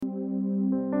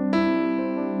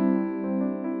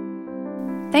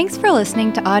Thanks for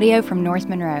listening to audio from North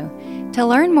Monroe. To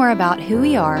learn more about who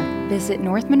we are, visit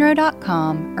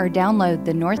northmonroe.com or download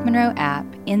the North Monroe app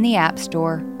in the App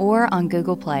Store or on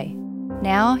Google Play.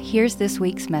 Now, here's this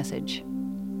week's message.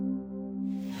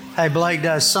 Hey, Blake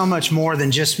does so much more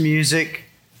than just music.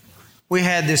 We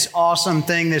had this awesome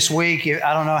thing this week.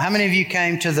 I don't know, how many of you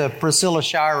came to the Priscilla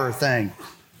Shirer thing?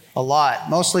 A lot,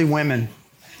 mostly women.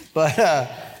 But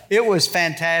it was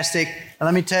fantastic. And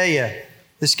let me tell you,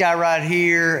 this guy right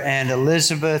here and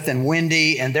Elizabeth and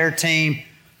Wendy and their team,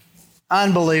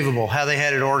 unbelievable how they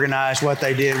had it organized, what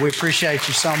they did. We appreciate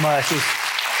you so much.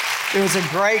 It was a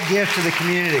great gift to the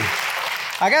community.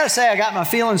 I got to say, I got my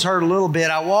feelings hurt a little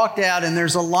bit. I walked out and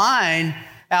there's a line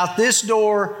out this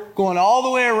door going all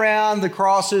the way around the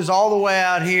crosses, all the way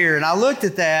out here. And I looked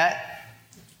at that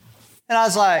and I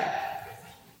was like,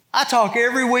 I talk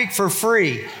every week for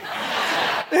free.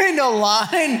 There ain't no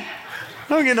line.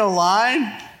 Don't get no line.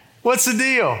 What's the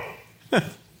deal?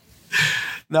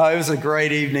 No, it was a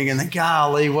great evening. And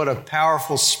golly, what a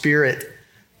powerful spirit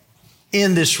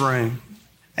in this room.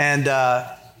 And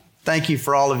thank you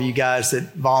for all of you guys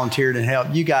that volunteered and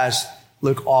helped. You guys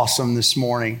look awesome this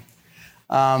morning.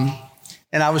 And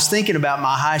I was thinking about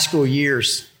my high school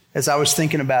years as I was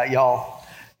thinking about y'all.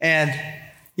 And,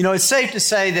 you know, it's safe to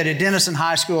say that at Denison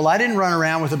High School, I didn't run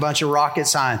around with a bunch of rocket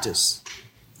scientists.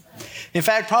 In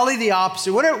fact, probably the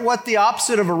opposite. What the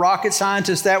opposite of a rocket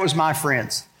scientist, that was my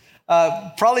friends.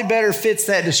 Probably better fits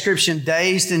that description,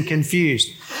 dazed and confused.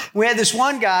 We had this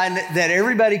one guy that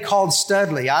everybody called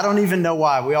Studley. I don't even know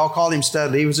why. We all called him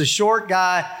Studley. He was a short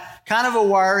guy, kind of a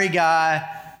wiry guy,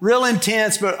 real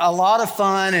intense, but a lot of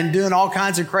fun and doing all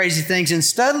kinds of crazy things. And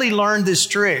Studley learned this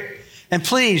trick. And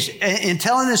please, in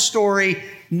telling this story,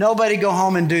 nobody go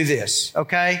home and do this,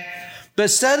 okay? But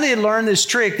Studley had learned this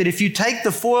trick that if you take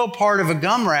the foil part of a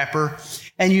gum wrapper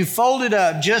and you fold it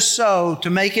up just so to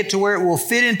make it to where it will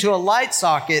fit into a light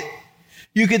socket,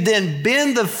 you could then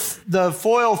bend the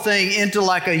foil thing into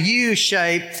like a U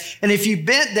shape. And if you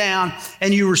bent down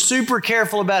and you were super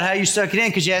careful about how you stuck it in,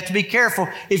 because you have to be careful.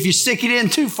 If you stick it in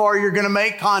too far, you're going to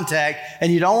make contact,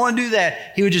 and you don't want to do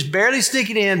that. He would just barely stick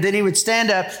it in. Then he would stand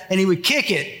up and he would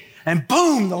kick it. And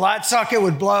boom, the light socket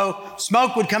would blow.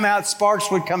 Smoke would come out.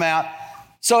 Sparks would come out.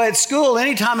 So at school,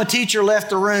 anytime a teacher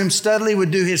left the room, Studley would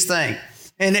do his thing.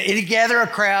 And he'd gather a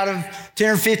crowd of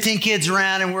 10 or 15 kids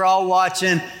around, and we're all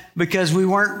watching because we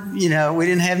weren't, we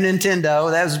didn't have Nintendo.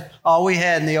 That was all we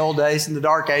had in the old days, in the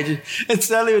dark ages. And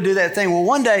Studley would do that thing. Well,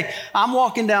 one day, I'm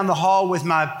walking down the hall with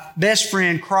my best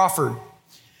friend, Crawford.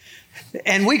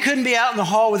 And we couldn't be out in the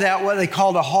hall without what they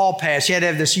called a hall pass. You had to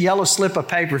have this yellow slip of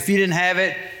paper. If you didn't have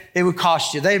it, it would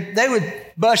cost you. They would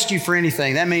bust you for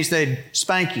anything. That means they'd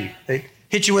spank you. They'd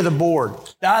hit you with a board.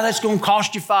 That's going to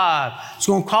cost you $5. It's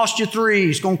going to cost you $3.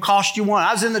 It's going to cost you $1.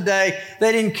 I was in the day,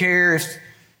 they didn't care if,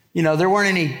 there weren't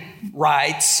any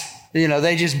rights.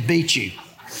 They just beat you.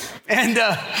 And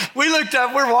we looked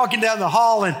up, we're walking down the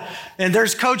hall, and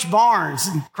there's Coach Barnes.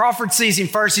 And Crawford sees him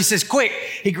first. He says, quick.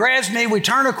 He grabs me. We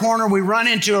turn a corner. We run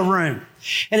into a room.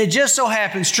 And it just so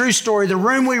happens, true story, the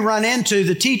room we run into,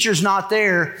 the teacher's not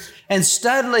there. And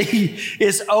Studley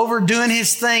is over doing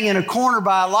his thing in a corner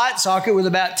by a light socket with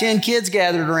about 10 kids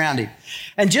gathered around him.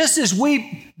 And just as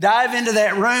we dive into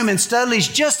that room and Studley's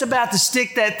just about to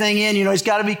stick that thing in, he's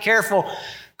got to be careful.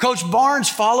 Coach Barnes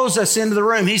follows us into the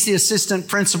room. He's the assistant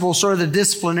principal, sort of the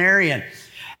disciplinarian.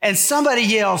 And somebody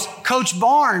yells, Coach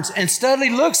Barnes. And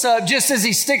Studley looks up just as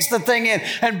he sticks the thing in,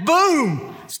 and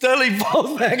boom! Studley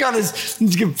falls back on his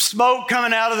smoke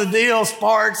coming out of the deal,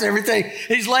 sparks, everything.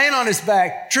 He's laying on his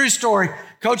back. True story.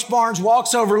 Coach Barnes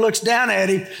walks over, looks down at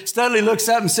him. Studley looks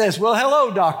up and says, well,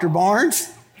 hello, Dr. Barnes.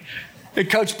 And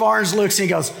Coach Barnes looks and he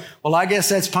goes, well, I guess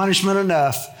that's punishment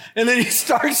enough. And then he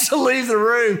starts to leave the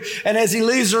room. And as he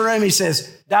leaves the room, he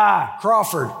says,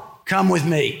 Crawford, come with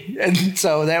me. And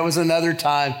so that was another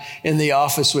time in the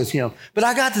office with him. But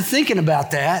I got to thinking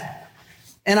about that.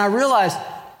 And I realized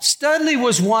Studley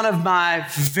was one of my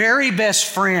very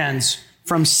best friends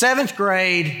from 7th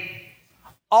grade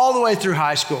all the way through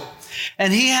high school.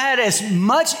 And he had as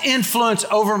much influence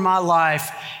over my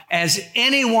life as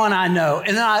anyone I know.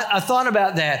 And then I thought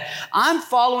about that. I'm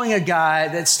following a guy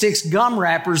that sticks gum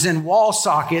wrappers in wall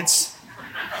sockets.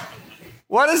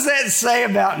 What does that say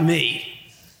about me?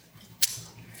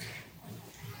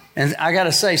 And I got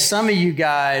to say, some of you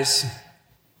guys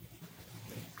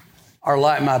are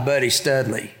like my buddy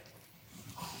Studley.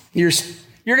 You're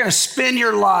going to spend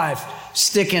your life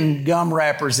sticking gum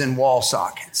wrappers in wall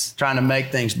sockets, trying to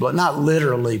make things blow, not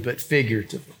literally, but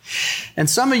figuratively. And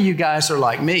some of you guys are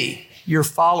like me. You're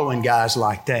following guys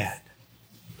like that.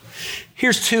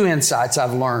 Here's 2 insights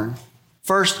I've learned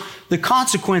First, the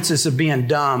consequences of being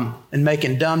dumb and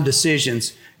making dumb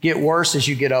decisions get worse as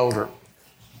you get older.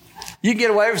 You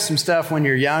get away with some stuff when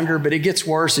you're younger, but it gets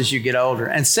worse as you get older.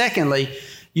 And secondly,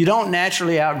 you don't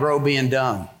naturally outgrow being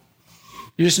dumb.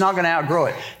 You're just not going to outgrow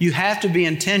it. You have to be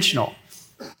intentional.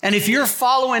 And if you're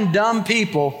following dumb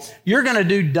people, you're going to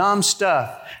do dumb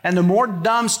stuff. And the more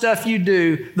dumb stuff you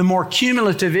do, the more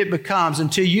cumulative it becomes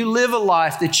until you live a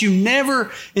life that you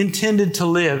never intended to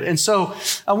live. And so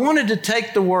I wanted to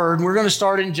take the word. We're going to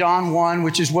start in John 1,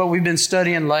 which is what we've been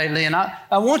studying lately. And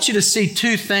I want you to see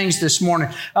two things this morning.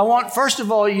 I want, first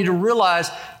of all, you to realize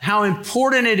how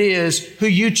important it is who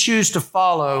you choose to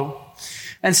follow.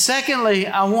 And secondly,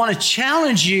 I want to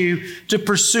challenge you to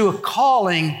pursue a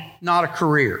calling, not a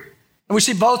career. And we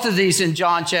see both of these in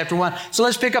John chapter 1. So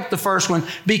let's pick up the first one.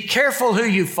 Be careful who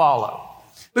you follow,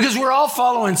 because we're all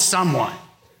following someone.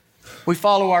 We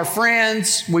follow our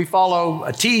friends. We follow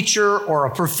a teacher or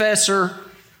a professor.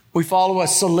 We follow a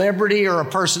celebrity or a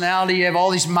personality. You have all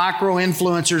these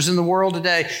micro-influencers in the world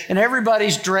today, and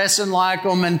everybody's dressing like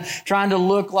them and trying to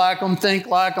look like them, think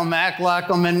like them, act like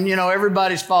them, and,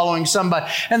 everybody's following somebody.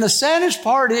 And the saddest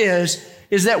part is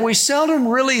that we seldom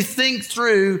really think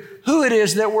through who it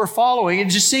is that we're following. It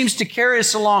just seems to carry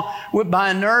us along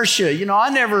by inertia. I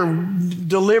never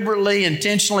deliberately,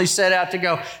 intentionally set out to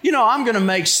go, I'm going to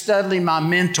make Studley my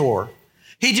mentor.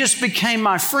 He just became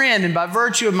my friend, and by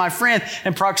virtue of my friend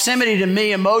and proximity to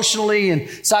me emotionally and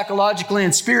psychologically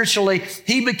and spiritually,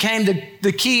 he became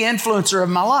the key influencer of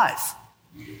my life.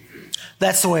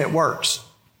 That's the way it works.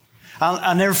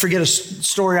 I'll never forget a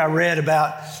story I read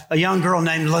about a young girl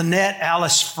named Lynette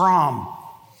Alice Fromm.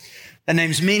 That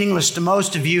name's meaningless to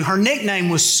most of you. Her nickname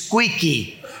was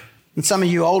Squeaky. And some of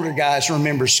you older guys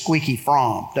remember Squeaky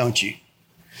Fromm, don't you?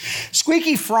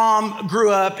 Squeaky Fromm grew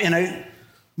up in a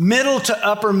middle to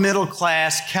upper middle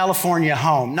class California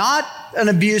home. Not an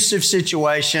abusive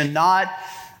situation, not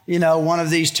one of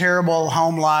these terrible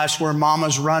home lives where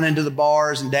mama's run into the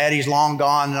bars and daddy's long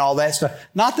gone and all that stuff.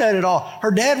 Not that at all.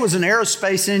 Her dad was an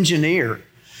aerospace engineer.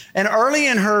 And early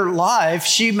in her life,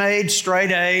 she made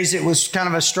straight A's. It was kind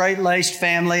of a straight-laced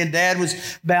family, and dad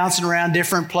was bouncing around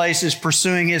different places,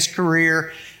 pursuing his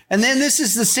career. And then this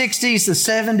is the 60s, the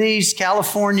 70s,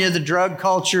 California, the drug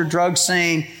culture, drug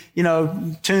scene,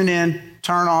 tune in,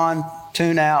 turn on,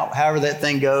 tune out, however that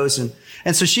thing goes.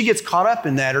 And so she gets caught up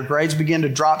in that. Her grades begin to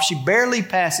drop. She barely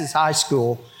passes high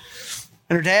school.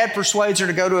 And her dad persuades her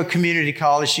to go to a community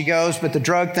college. She goes, but the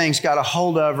drug thing's got a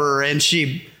hold of her, and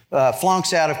she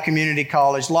flunks out of community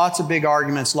college. Lots of big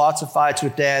arguments, lots of fights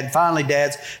with dad. Finally,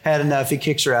 dad's had enough. He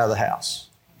kicks her out of the house.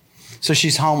 So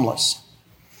she's homeless.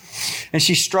 And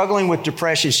she's struggling with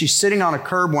depression. She's sitting on a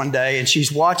curb one day, and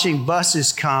she's watching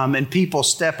buses come and people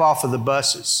step off of the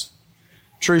buses.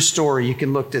 True story. You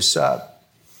can look this up.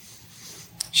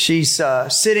 She's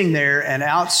sitting there, and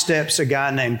out steps a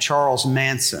guy named Charles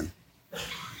Manson.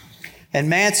 And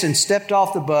Manson stepped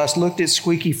off the bus, looked at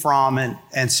Squeaky Fromm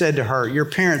and said to her, "Your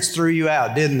parents threw you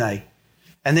out, didn't they?"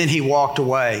 And then he walked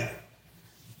away.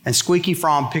 And Squeaky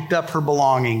Fromm picked up her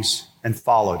belongings and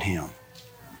followed him.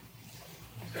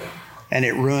 And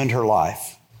it ruined her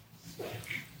life.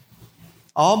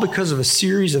 All because of a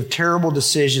series of terrible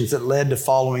decisions that led to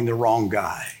following the wrong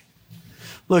guy.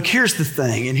 Look, here's the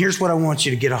thing, and here's what I want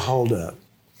you to get a hold of.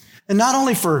 And not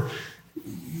only for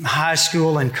high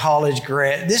school and college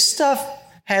grad, this stuff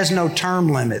has no term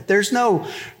limit. There's no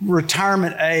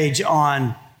retirement age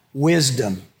on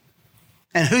wisdom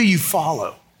and who you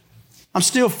follow. I'm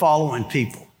still following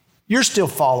people. You're still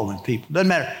following people. Doesn't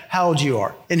matter how old you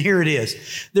are. And here it is.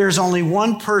 There's only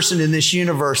one person in this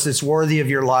universe that's worthy of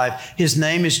your life. His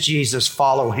name is Jesus.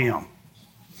 Follow him.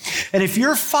 And if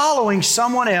you're following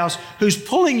someone else who's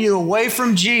pulling you away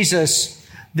from Jesus,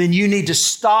 then you need to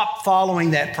stop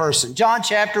following that person. John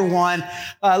chapter 1,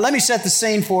 let me set the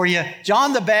scene for you.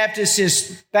 John the Baptist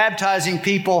is baptizing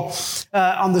people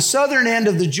on the southern end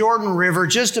of the Jordan River,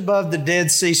 just above the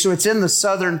Dead Sea, so it's in the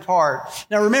southern part.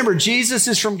 Now remember, Jesus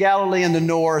is from Galilee in the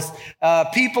north.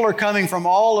 People are coming from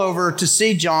all over to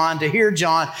see John, to hear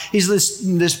John. He's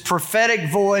this prophetic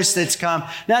voice that's come.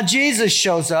 Now Jesus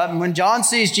shows up, and when John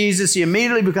sees Jesus, he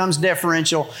immediately becomes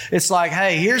deferential. It's like,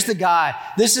 hey, here's the guy.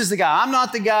 This is the guy. I'm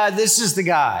not the guy. This is the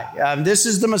guy. This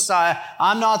is the Messiah.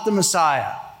 I'm not the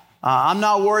Messiah. I'm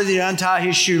not worthy to untie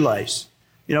his shoelace.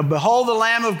 Behold the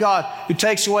Lamb of God who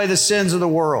takes away the sins of the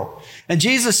world. And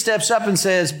Jesus steps up and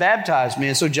says, baptize me.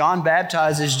 And so John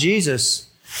baptizes Jesus.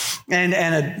 And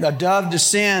a dove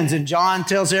descends, and John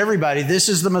tells everybody, this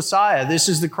is the Messiah. This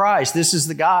is the Christ. This is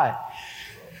the guy.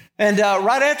 And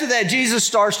right after that, Jesus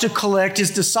starts to collect his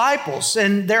disciples.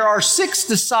 And there are 6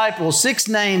 disciples, 6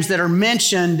 names that are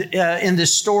mentioned in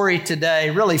this story today.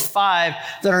 Really 5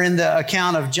 that are in the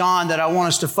account of John that I want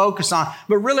us to focus on.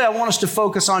 But really, I want us to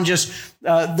focus on just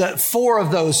the 4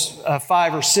 of those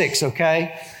 5 or 6,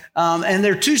 okay? And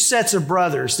there are 2 sets of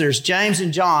brothers. There's James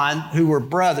and John, who were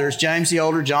brothers, James the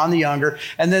older, John the younger.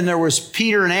 And then there was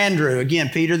Peter and Andrew. Again,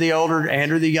 Peter the older,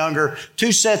 Andrew the younger.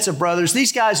 2 sets of brothers.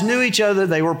 These guys knew each other.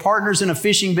 They were partners in a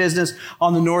fishing business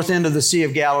on the north end of the Sea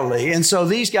of Galilee. And so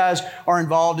these guys are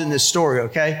involved in this story,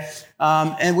 okay?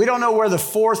 And we don't know where the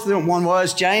 4th one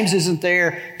was. James isn't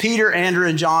there. Peter, Andrew,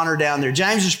 and John are down there.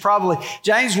 James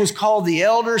was called the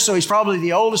elder, so he's probably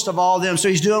the oldest of all of them. So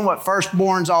he's doing what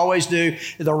firstborns always do,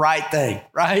 the right thing,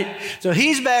 right? So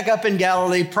he's back up in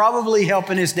Galilee, probably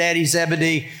helping his daddy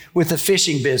Zebedee with the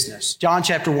fishing business. John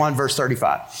chapter 1, verse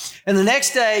 35. And the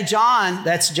next day, John,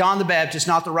 that's John the Baptist,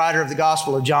 not the writer of the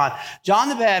Gospel of John. John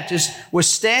the Baptist was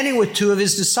standing with 2 of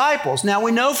his disciples. Now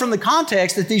we know from the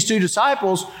context that these 2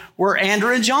 disciples were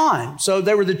Andrew and John. So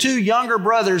they were the 2 younger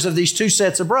brothers of these 2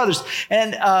 sets of brothers.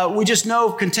 And we just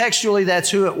know contextually that's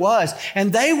who it was.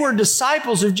 And they were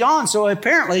disciples of John. So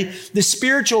apparently the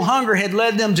spiritual hunger had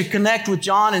led them to connect with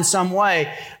John in some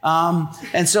way.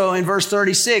 And so in verse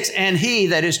 36, and he,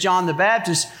 that is John the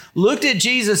Baptist, looked at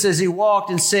Jesus as he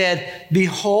walked and said,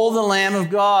 "Behold the Lamb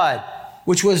of God,"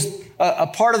 which was a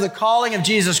part of the calling of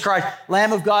Jesus Christ.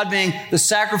 Lamb of God being the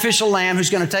sacrificial lamb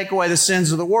who's going to take away the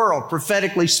sins of the world,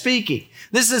 prophetically speaking.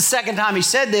 This is the 2nd time he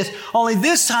said this, only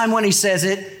this time when he says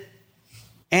it,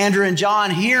 Andrew and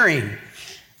John hearing.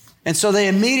 And so they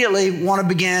immediately want to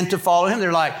begin to follow him.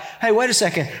 They're like, hey, wait a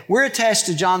second. We're attached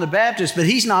to John the Baptist, but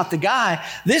he's not the guy.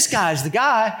 This guy's the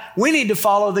guy. We need to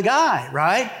follow the guy,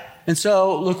 right? And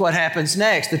so look what happens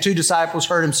next. The 2 disciples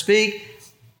heard him speak,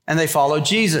 and they followed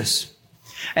Jesus.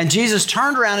 And Jesus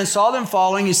turned around and saw them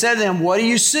following. He said to them, "What do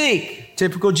you seek?"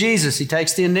 Typical Jesus. He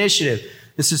takes the initiative.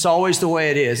 This is always the way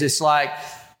it is. It's like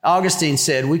Augustine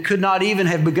said, we could not even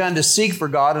have begun to seek for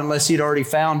God unless he'd already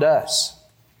found us.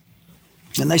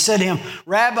 And they said to him,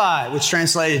 "Rabbi," which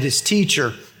translated as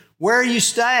teacher, "where are you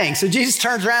staying?" So Jesus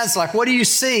turns around and is like, "What do you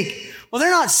seek?" Well, they're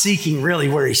not seeking really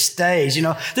where he stays. You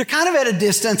know, they're kind of at a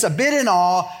distance, a bit in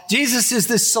awe. Jesus is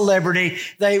this celebrity.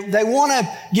 They want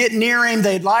to get near him.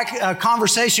 They'd like a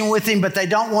conversation with him, but they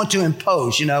don't want to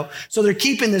impose, you know. So they're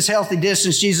keeping this healthy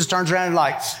distance. Jesus turns around and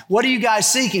like, "What are you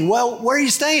guys seeking?" "Well, where are you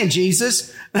staying,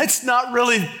 Jesus?" That's not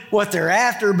really what they're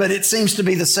after, but it seems to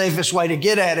be the safest way to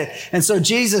get at it. And so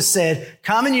Jesus said,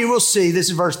 "Come and you will see." This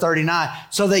is verse 39.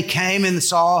 So they came and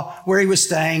saw where he was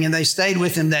staying, and they stayed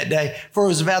with him that day, for it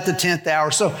was about the 10th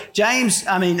hour. So John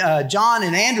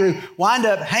and Andrew wind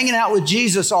up hanging out with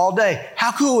Jesus all day.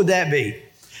 How cool would that be?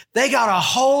 They got a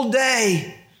whole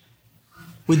day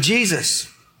with Jesus.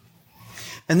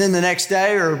 And then the next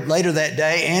day or later that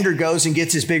day, Andrew goes and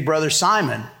gets his big brother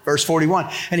Simon, verse 41.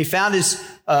 And he found his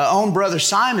own brother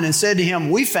Simon and said to him,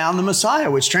 "We found the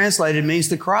Messiah," which translated means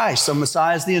the Christ. So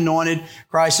Messiah is the anointed.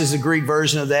 Christ is the Greek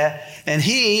version of that. And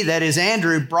he, that is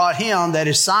Andrew, brought him, that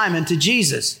is Simon, to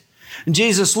Jesus. And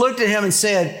Jesus looked at him and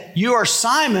said, "You are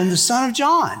Simon, the son of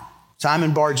John,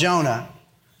 Simon Bar-Jonah.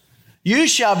 You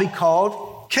shall be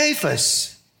called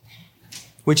Cephas,"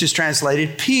 which is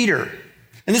translated Peter.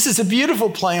 And this is a beautiful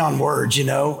play on words, you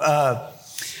know.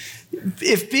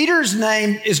 If Peter's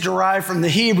name is derived from the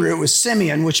Hebrew, it was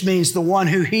Simeon, which means the one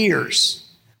who hears,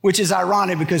 which is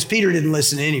ironic because Peter didn't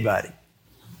listen to anybody.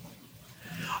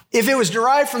 If it was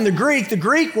derived from the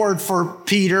Greek word for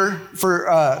Peter,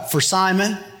 for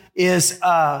Simon, is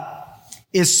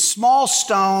small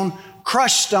stone,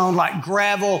 crushed stone like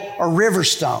gravel or river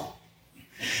stone.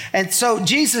 And so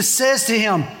Jesus says to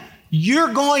him, "You're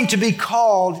going to be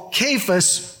called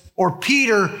Cephas," or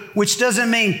Peter, which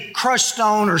doesn't mean crushed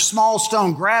stone or small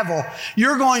stone gravel.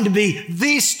 You're going to be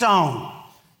the stone.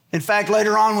 In fact,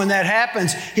 later on when that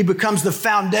happens, he becomes the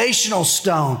foundational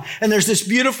stone. And there's this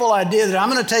beautiful idea that I'm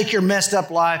going to take your messed up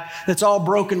life that's all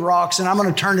broken rocks and I'm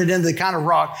going to turn it into the kind of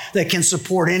rock that can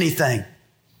support anything.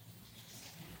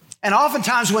 And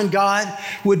oftentimes when God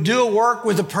would do a work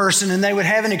with a person and they would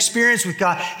have an experience with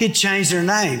God, he'd change their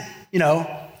name. You know,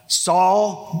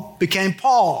 Saul became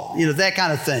Paul, you know, that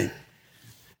kind of thing.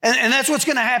 And that's what's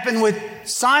going to happen with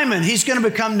Simon. He's going to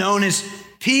become known as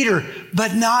Peter,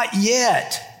 but not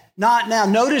yet. Not now.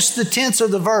 Notice the tense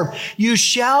of the verb. You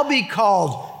shall be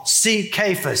called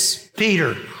Cephas,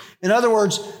 Peter. In other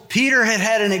words, Peter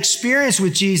had an experience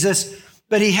with Jesus,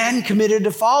 but he hadn't committed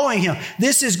to following him.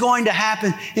 This is going to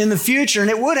happen in the future, and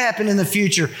it would happen in the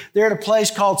future. They're at a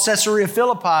place called Caesarea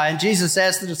Philippi, and Jesus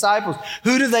asked the disciples,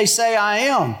 "Who do they say I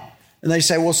am?" And they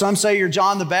say, well, some say you're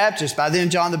John the Baptist. By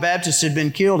then, John the Baptist had been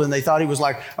killed, and they thought he was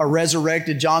like a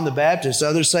resurrected John the Baptist.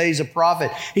 Others say he's a prophet.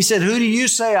 He said, who do you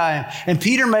say I am? And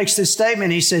Peter makes this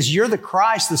statement. He says, you're the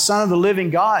Christ, the Son of the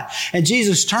living God. And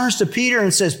Jesus turns to Peter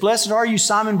and says, blessed are you,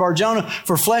 Simon Bar-Jonah,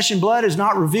 for flesh and blood has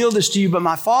not revealed this to you, but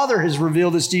my Father has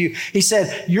revealed this to you. He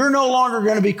said, you're no longer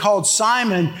going to be called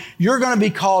Simon. You're going to be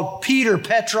called Peter,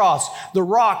 Petros, the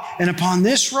rock. And upon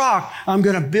this rock, I'm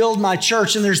going to build my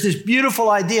church. And there's this beautiful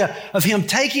idea of him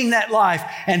taking that life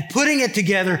and putting it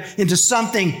together into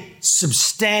something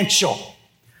substantial.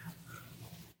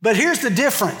 But here's the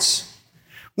difference.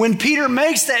 When Peter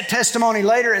makes that testimony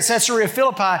later at Caesarea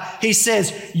Philippi, he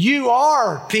says, you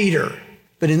are Peter.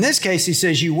 But in this case, he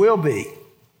says, you will be.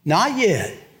 Not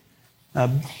yet.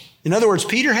 In other words,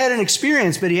 Peter had an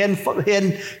experience, but he hadn't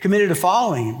committed to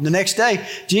following him. The next day,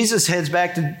 Jesus heads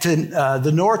back to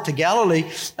the north to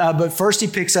Galilee, but first he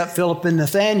picks up Philip and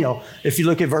Nathanael. If you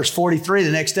look at verse 43,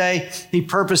 the next day, he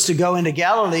purposed to go into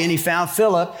Galilee, and he found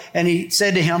Philip, and he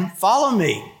said to him, follow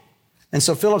me. And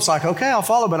so Philip's like, okay, I'll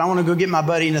follow, but I want to go get my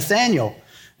buddy Nathanael.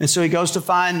 And so he goes to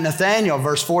find Nathanael.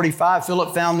 Verse 45,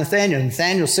 Philip found Nathanael.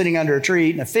 Nathanael's sitting under a tree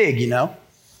eating a fig, you know.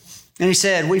 And he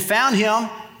said, we found him,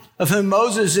 of whom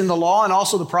Moses in the law and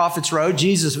also the prophets wrote,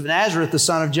 Jesus of Nazareth, the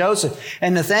son of Joseph.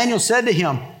 And Nathanael said to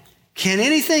him, can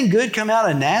anything good come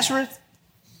out of Nazareth?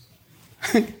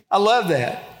 I love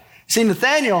that. See,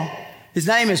 Nathanael, his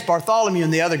name is Bartholomew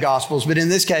in the other Gospels, but in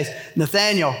this case,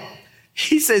 Nathanael,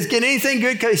 he says, can anything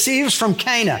good come? See, he was from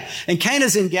Cana, and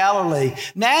Cana's in Galilee.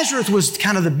 Nazareth was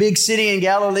kind of the big city in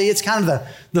Galilee. It's kind of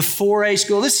the 4A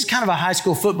school. This is kind of a high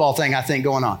school football thing, I think,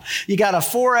 going on. You got a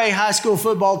 4A high school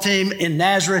football team in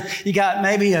Nazareth. You got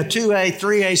maybe a 2A,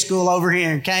 3A school over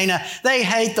here in Cana. They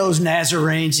hate those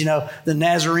Nazarenes, you know, the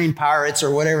Nazarene pirates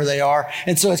or whatever they are.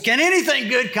 And so it's, can anything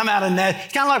good come out of Nazareth?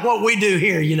 It's kind of like what we do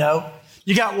here, you know.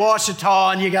 You got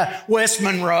Ouachita and you got West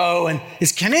Monroe, and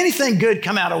can anything good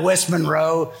come out of West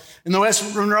Monroe? And the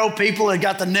West Monroe people have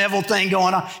got the Neville thing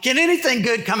going on. Can anything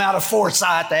good come out of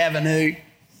Forsyth Avenue?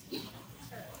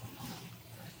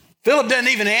 Philip doesn't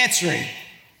even answer him.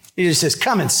 He just says,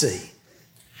 come and see.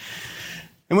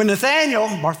 And when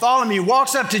Nathanael, Bartholomew,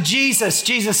 walks up to Jesus,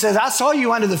 Jesus says, I saw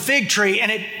you under the fig tree,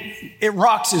 and it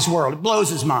rocks his world. It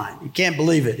blows his mind. He can't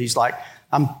believe it. He's like,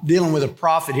 I'm dealing with a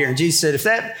prophet here. And Jesus said,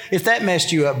 if that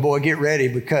messed you up, boy, get ready,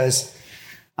 because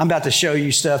I'm about to show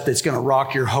you stuff that's going to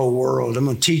rock your whole world. I'm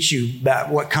going to teach you about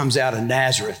what comes out of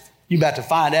Nazareth. You're about to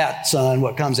find out, son,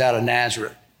 what comes out of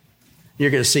Nazareth.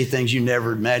 You're going to see things you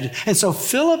never imagined. And so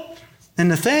Philip and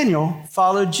Nathanael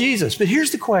followed Jesus. But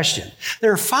here's the question.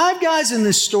 There are 5 guys in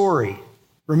this story.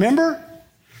 Remember?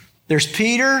 There's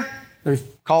Peter, they're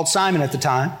called Simon at the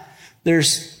time.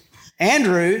 There's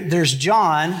Andrew, there's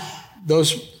John,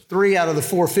 those 3 out of the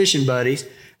 4 fishing buddies.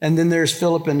 And then there's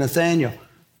Philip and Nathanael.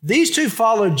 These 2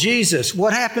 followed Jesus.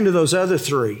 What happened to those other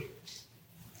 3?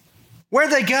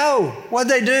 Where'd they go?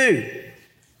 What'd they do?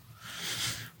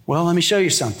 Well, let me show you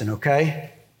something,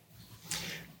 okay?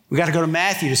 We got to go to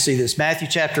Matthew to see this. Matthew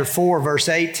chapter 4, verse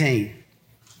 18.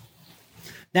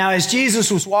 Now, as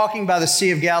Jesus was walking by the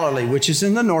Sea of Galilee, which is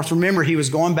in the north, remember, he was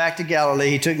going back to Galilee.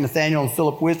 He took Nathanael and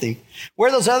Philip with him.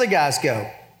 Where'd those other guys go?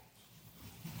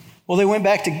 Well, they went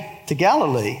back to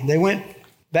Galilee. They went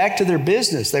back to their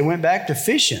business. They went back to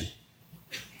fishing.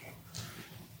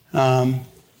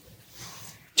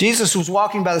 Jesus was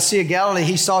walking by the Sea of Galilee.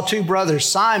 He saw 2 brothers,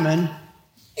 Simon,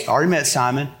 already met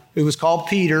Simon, who was called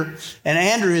Peter, and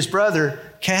Andrew, his brother,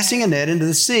 casting a net into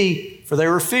the sea, for they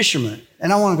were fishermen.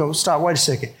 And I want to stop, wait a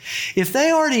second. If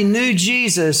they already knew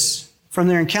Jesus from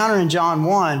their encounter in John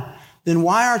 1, then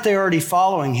why aren't they already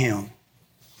following him?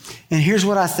 And here's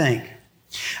what I think.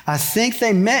 I think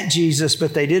they met Jesus,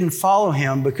 but they didn't follow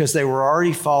him because they were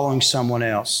already following someone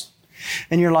else.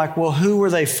 And you're like, well, who were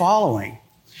they following?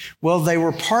 Well, they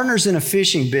were partners in a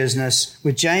fishing business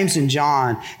with James and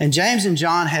John. And James and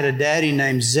John had a daddy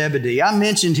named Zebedee. I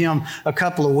mentioned him a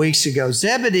couple of weeks ago.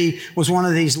 Zebedee was one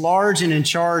of these large and in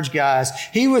charge guys.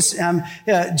 He was,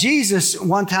 Jesus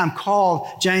one time called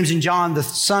James and John the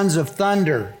sons of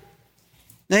thunder.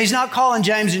 Now, he's not calling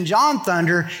James and John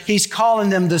thunder. He's calling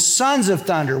them the sons of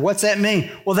thunder. What's that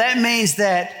mean? Well, that means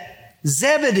that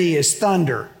Zebedee is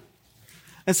thunder.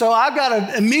 And so I've got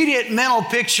an immediate mental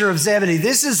picture of Zebedee.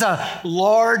 This is a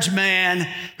large man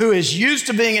who is used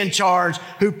to being in charge,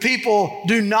 who people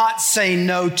do not say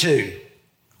no to. You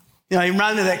know, he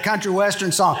reminded me of that country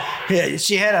western song.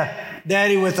 She had a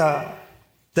daddy with a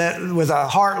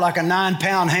heart like a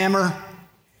 9-pound hammer.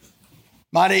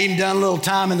 Might have even done a little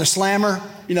time in the slammer.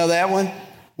 You know that one?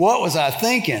 What was I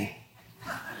thinking?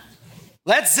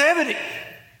 That's Zebedee.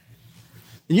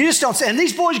 You just don't say, and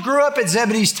these boys grew up at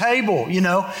Zebedee's table, you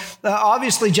know.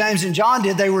 Obviously, James and John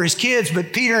did. They were his kids,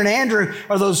 but Peter and Andrew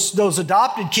are those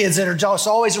adopted kids that are just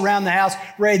always around the house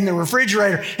raiding the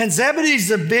refrigerator. And Zebedee's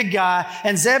the big guy,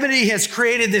 and Zebedee has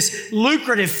created this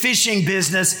lucrative fishing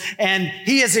business, and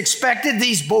he has expected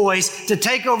these boys to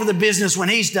take over the business when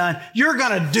he's done. You're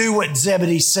going to do what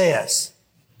Zebedee says.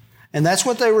 And that's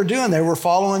what they were doing. They were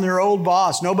following their old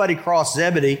boss. Nobody crossed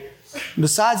Zebedee.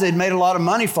 Besides, they'd made a lot of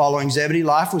money following Zebedee.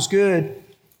 Life was good,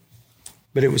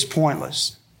 but it was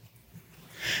pointless.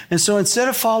 And so instead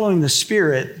of following the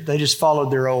Spirit, they just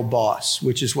followed their old boss,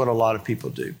 which is what a lot of people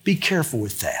do. Be careful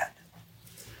with that.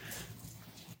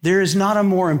 There is not a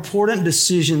more important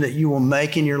decision that you will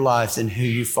make in your life than who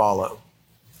you follow.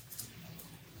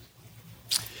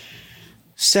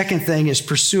 Second thing is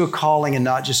pursue a calling and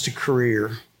not just a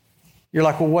career. You're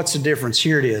like, well, what's the difference?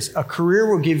 Here it is. A career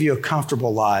will give you a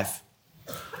comfortable life.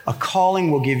 A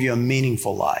calling will give you a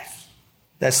meaningful life.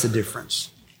 That's the difference.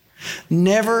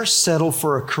 Never settle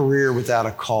for a career without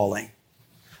a calling.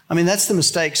 I mean, that's the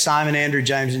mistake Simon, Andrew,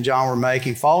 James, and John were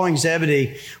making. Following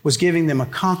Zebedee was giving them a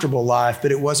comfortable life,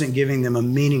 but it wasn't giving them a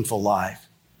meaningful life.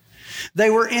 They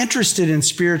were interested in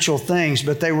spiritual things,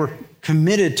 but they were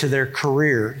committed to their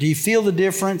career. Do you feel the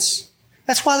difference?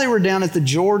 That's why they were down at the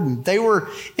Jordan. They were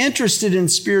interested in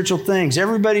spiritual things.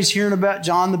 Everybody's hearing about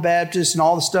John the Baptist and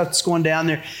all the stuff that's going down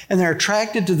there, and they're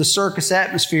attracted to the circus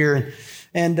atmosphere.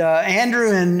 And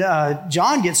Andrew and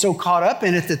John get so caught up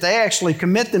in it that they actually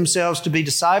commit themselves to be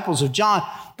disciples of John.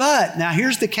 But now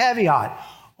here's the caveat.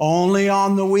 Only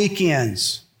on the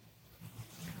weekends.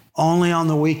 Only on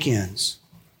the weekends.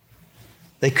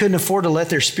 They couldn't afford to let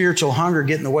their spiritual hunger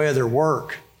get in the way of their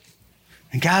work.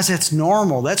 And guys, that's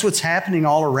normal. That's what's happening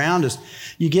all around us.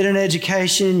 You get an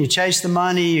education, you chase the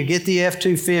money, you get the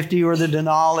F-250 or the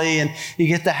Denali, and you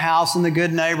get the house in the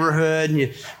good neighborhood,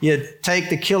 and you take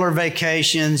the killer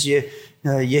vacations, you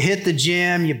hit the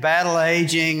gym, you battle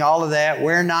aging, all of that,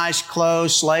 wear nice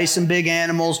clothes, slay some big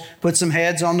animals, put some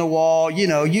heads on the wall. You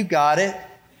know, you got it.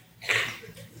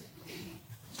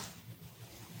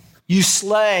 You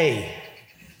slay.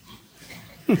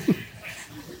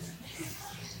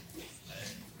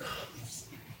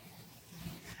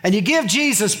 And you give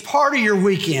Jesus part of your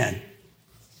weekend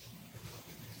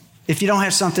if you don't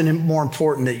have something more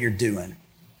important that you're doing.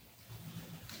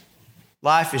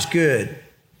 Life is good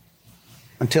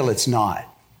until it's not.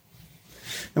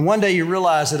 And one day you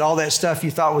realize that all that stuff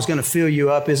you thought was going to fill you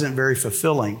up isn't very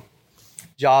fulfilling.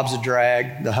 Job's a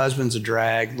drag, the husband's a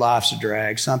drag, life's a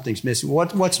drag, something's missing.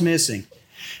 What's missing?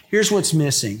 Here's what's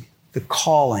missing: the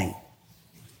calling.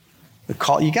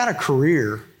 You got a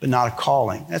career, but not a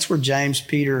calling. That's where James,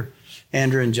 Peter,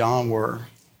 Andrew, and John were.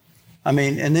 I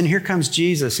mean, and then here comes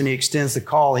Jesus, and he extends the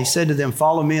call. He said to them,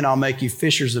 "Follow me, and I'll make you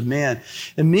fishers of men."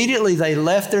 Immediately, they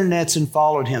left their nets and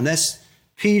followed him. That's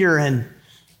Peter and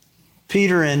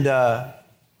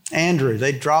Andrew.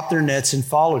 They dropped their nets and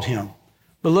followed him.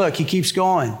 But look, he keeps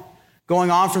going.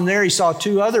 Going on from there, he saw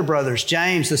two other brothers,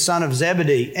 James, the son of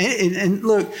Zebedee. And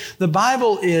look, the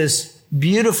Bible is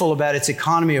beautiful about its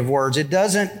economy of words. It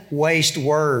doesn't waste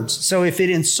words. So if it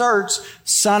inserts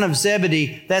son of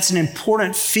Zebedee, that's an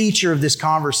important feature of this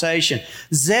conversation.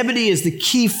 Zebedee is the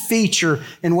key feature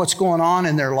in what's going on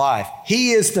in their life.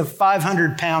 He is the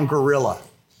 500-pound gorilla.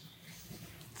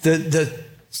 The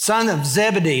son of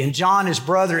Zebedee and John, his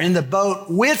brother, in the boat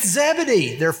with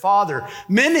Zebedee, their father,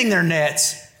 mending their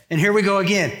nets. And here we go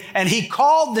again. And he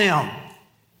called them.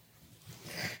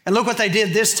 And look what they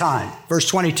did this time. Verse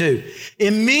 22.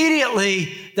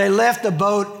 Immediately they left the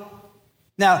boat.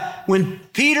 Now, when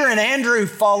Peter and Andrew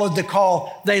followed the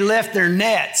call, they left their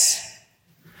nets.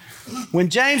 When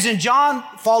James and John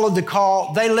followed the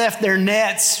call, they left their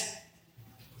nets.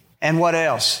 And what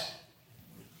else?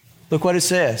 Look what it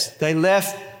says. They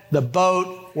left the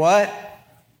boat, what?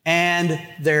 And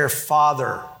their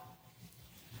father.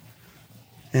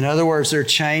 In other words, they're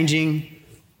changing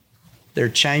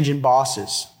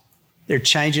bosses. They're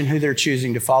changing who they're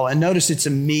choosing to follow. And notice it's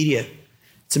immediate.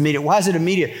 It's immediate. Why is it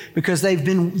immediate? Because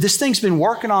this thing's been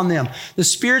working on them. The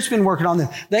Spirit's been working on them.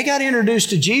 They got introduced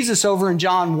to Jesus over in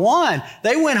John 1.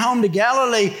 They went home to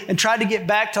Galilee and tried to get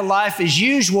back to life as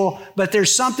usual, but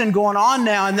there's something going on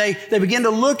now, and they begin to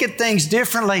look at things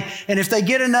differently. And if they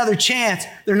get another chance,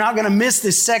 they're not going to miss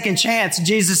this second chance.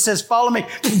 Jesus says, "Follow me."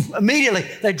 Immediately,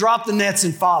 they drop the nets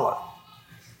and follow.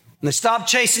 And they stopped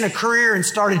chasing a career and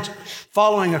started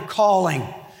following a calling.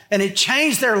 And it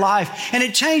changed their life. And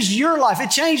it changed your life. It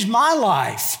changed my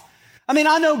life. I mean,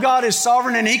 I know God is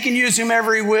sovereign and He can use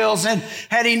whomever He wills. And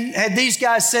had these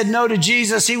guys said no to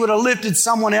Jesus, He would have lifted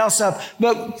someone else up.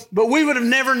 But we would have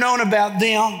never known about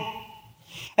them.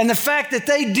 And the fact that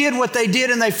they did what they did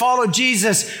and they followed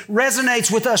Jesus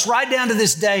resonates with us right down to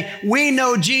this day. We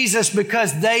know Jesus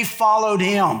because they followed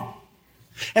him.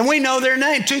 And we know their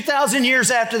name 2,000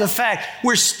 years after the fact.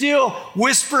 We're still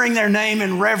whispering their name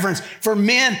in reverence for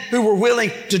men who were willing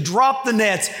to drop the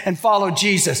nets and follow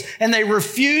Jesus. And they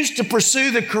refused to pursue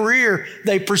the career.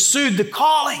 They pursued the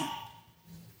calling.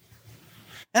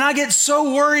 And I get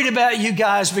so worried about you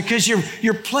guys because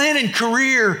you're planning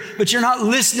career, but you're not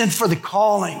listening for the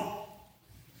calling.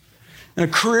 And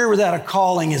a career without a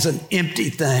calling is an empty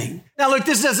thing. Now, look,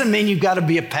 this doesn't mean you've got to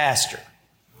be a pastor.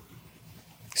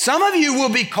 Some of you will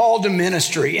be called to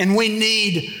ministry, and we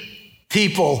need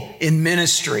people in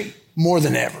ministry more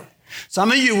than ever.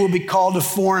 Some of you will be called to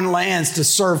foreign lands to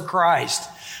serve Christ.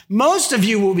 Most of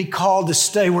you will be called to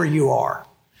stay where you are.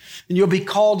 And you'll be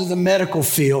called to the medical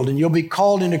field, and you'll be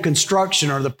called into construction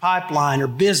or the pipeline or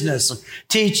business or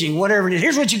teaching, whatever it is.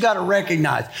 Here's what you got to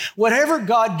recognize. Whatever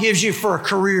God gives you for a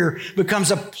career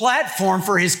becomes a platform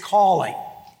for his calling.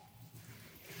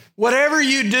 Whatever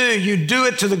you do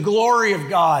it to the glory of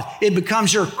God. It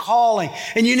becomes your calling.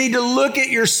 And you need to look at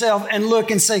yourself and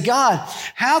look and say, God,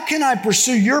 how can I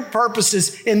pursue your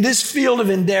purposes in this field of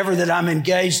endeavor that I'm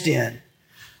engaged in?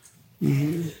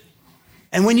 Mm-hmm.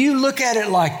 And when you look at it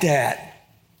like that,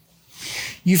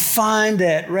 you find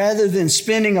that rather than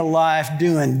spending a life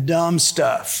doing dumb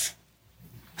stuff,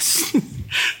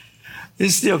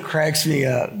 this still cracks me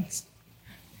up,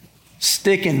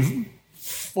 sticking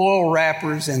foil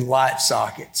wrappers in light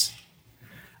sockets.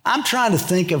 I'm trying to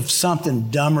think of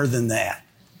something dumber than that.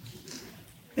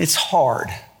 It's hard.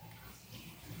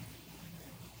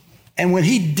 And when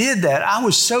he did that, I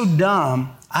was so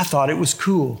dumb, I thought it was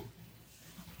cool.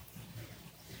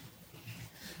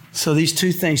 So these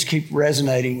two things keep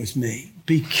resonating with me.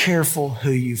 Be careful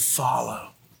who you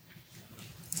follow.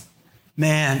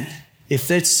 Man,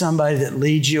 if it's somebody that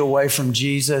leads you away from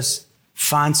Jesus,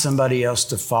 find somebody else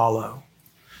to follow.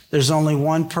 There's only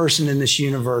one person in this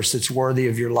universe that's worthy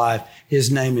of your life. His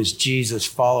name is Jesus.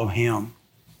 Follow him.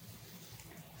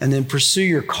 And then pursue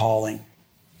your calling.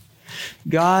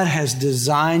 God has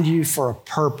designed you for a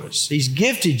purpose. He's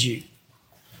gifted you.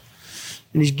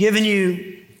 And he's given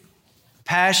you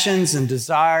passions and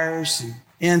desires and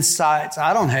insights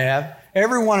I don't have.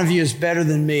 Every one of you is better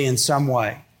than me in some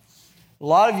way. A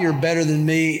lot of you are better than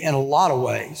me in a lot of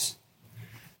ways.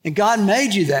 And God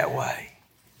made you that way.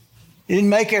 He didn't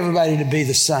make everybody to be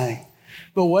the same.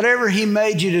 But whatever he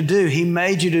made you to do, he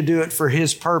made you to do it for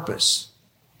his purpose.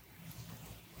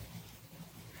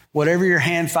 Whatever your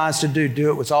hand finds to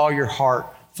do it with all your heart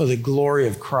for the glory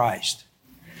of Christ.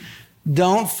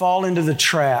 Don't fall into the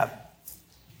trap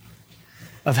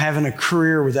of having a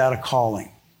career without a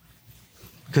calling,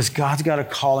 because God's got a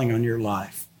calling on your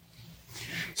life.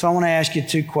 So I want to ask you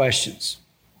two questions.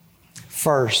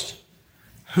 First,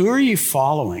 who are you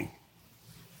following?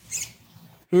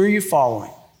 Who are you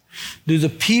following? Do the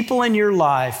people in your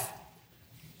life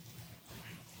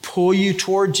pull you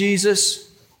toward Jesus,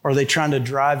 or are they trying to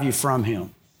drive you from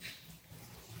him?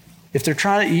 If they're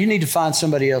trying to, you need to find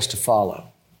somebody else to follow.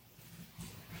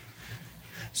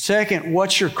 Second,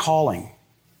 what's your calling?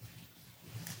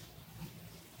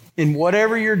 In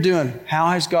whatever you're doing, how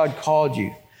has God called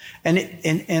you? And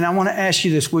I want to ask you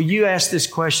this. Will you ask this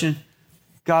question?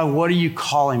 God, what are you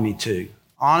calling me to?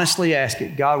 Honestly ask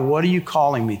it. God, what are you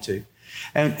calling me to?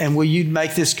 And will you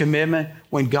make this commitment?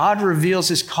 When God reveals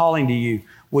his calling to you,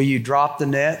 will you drop the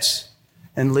nets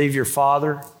and leave your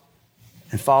father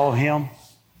and follow him?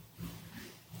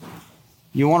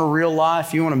 You want a real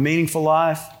life? You want a meaningful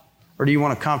life? Or do you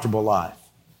want a comfortable life?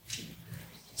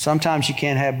 Sometimes you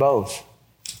can't have both.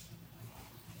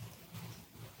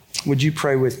 Would you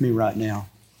pray with me right now?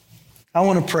 I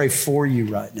want to pray for you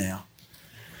right now.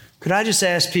 Could I just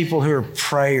ask people who are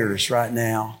prayers right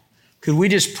now, could we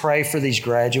just pray for these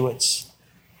graduates?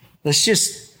 Let's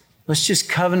just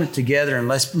covenant together and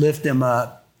let's lift them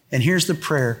up. And here's the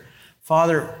prayer.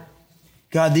 Father,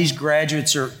 God, these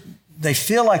graduates they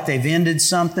feel like they've ended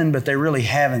something, but they really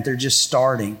haven't. They're just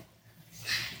starting.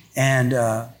 And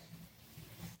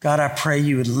God, I pray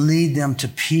you would lead them to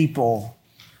people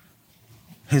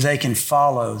who they can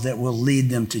follow that will lead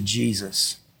them to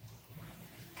Jesus.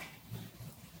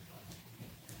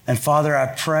 And Father, I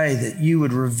pray that you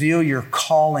would reveal your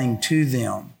calling to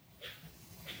them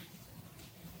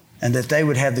and that they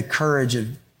would have the courage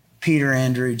of Peter,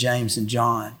 Andrew, James, and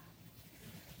John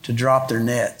to drop their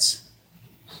nets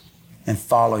and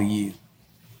follow you.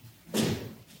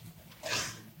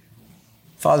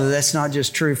 Father, that's not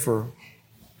just true for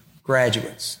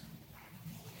graduates.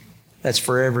 That's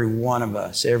for every one of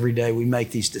us. Every day we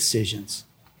make these decisions.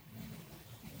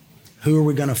 Who are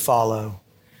we going to follow?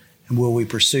 And will we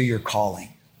pursue your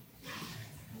calling?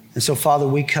 And so, Father,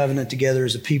 we covenant together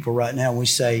as a people right now, and we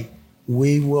say,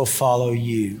 we will follow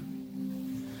you.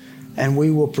 And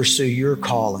we will pursue your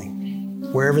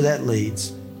calling, wherever that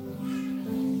leads.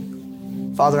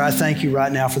 Father, I thank you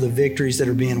right now for the victories that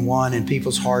are being won in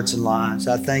people's hearts and lives.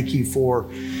 I thank you for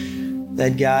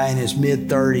that guy in his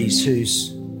mid-30s who's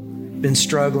been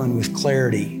struggling with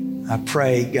clarity. I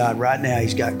pray, God, right now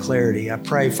he's got clarity. I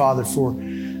pray, Father, for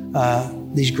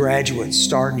these graduates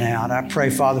starting out. I pray,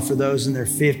 Father, for those in their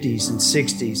 50s and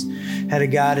 60s. Had a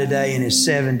guy today in his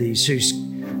 70s who's,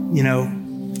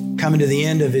 coming to the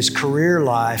end of his career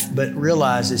life, but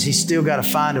realizes he's still got to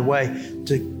find a way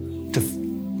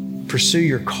to pursue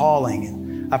your calling.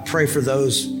 And I pray for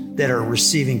those that are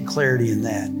receiving clarity in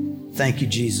that. Thank you,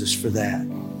 Jesus, for that.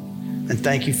 And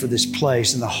thank you for this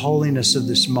place and the holiness of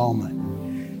this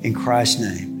moment. In Christ's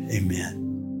name, amen.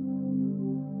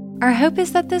 Our hope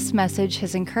is that this message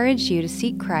has encouraged you to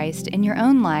seek Christ in your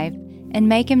own life and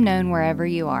make him known wherever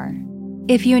you are.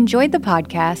 If you enjoyed the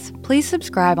podcast, please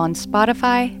subscribe on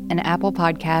Spotify and Apple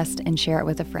Podcast and share it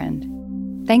with a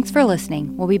friend. Thanks for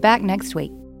listening. We'll be back next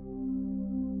week.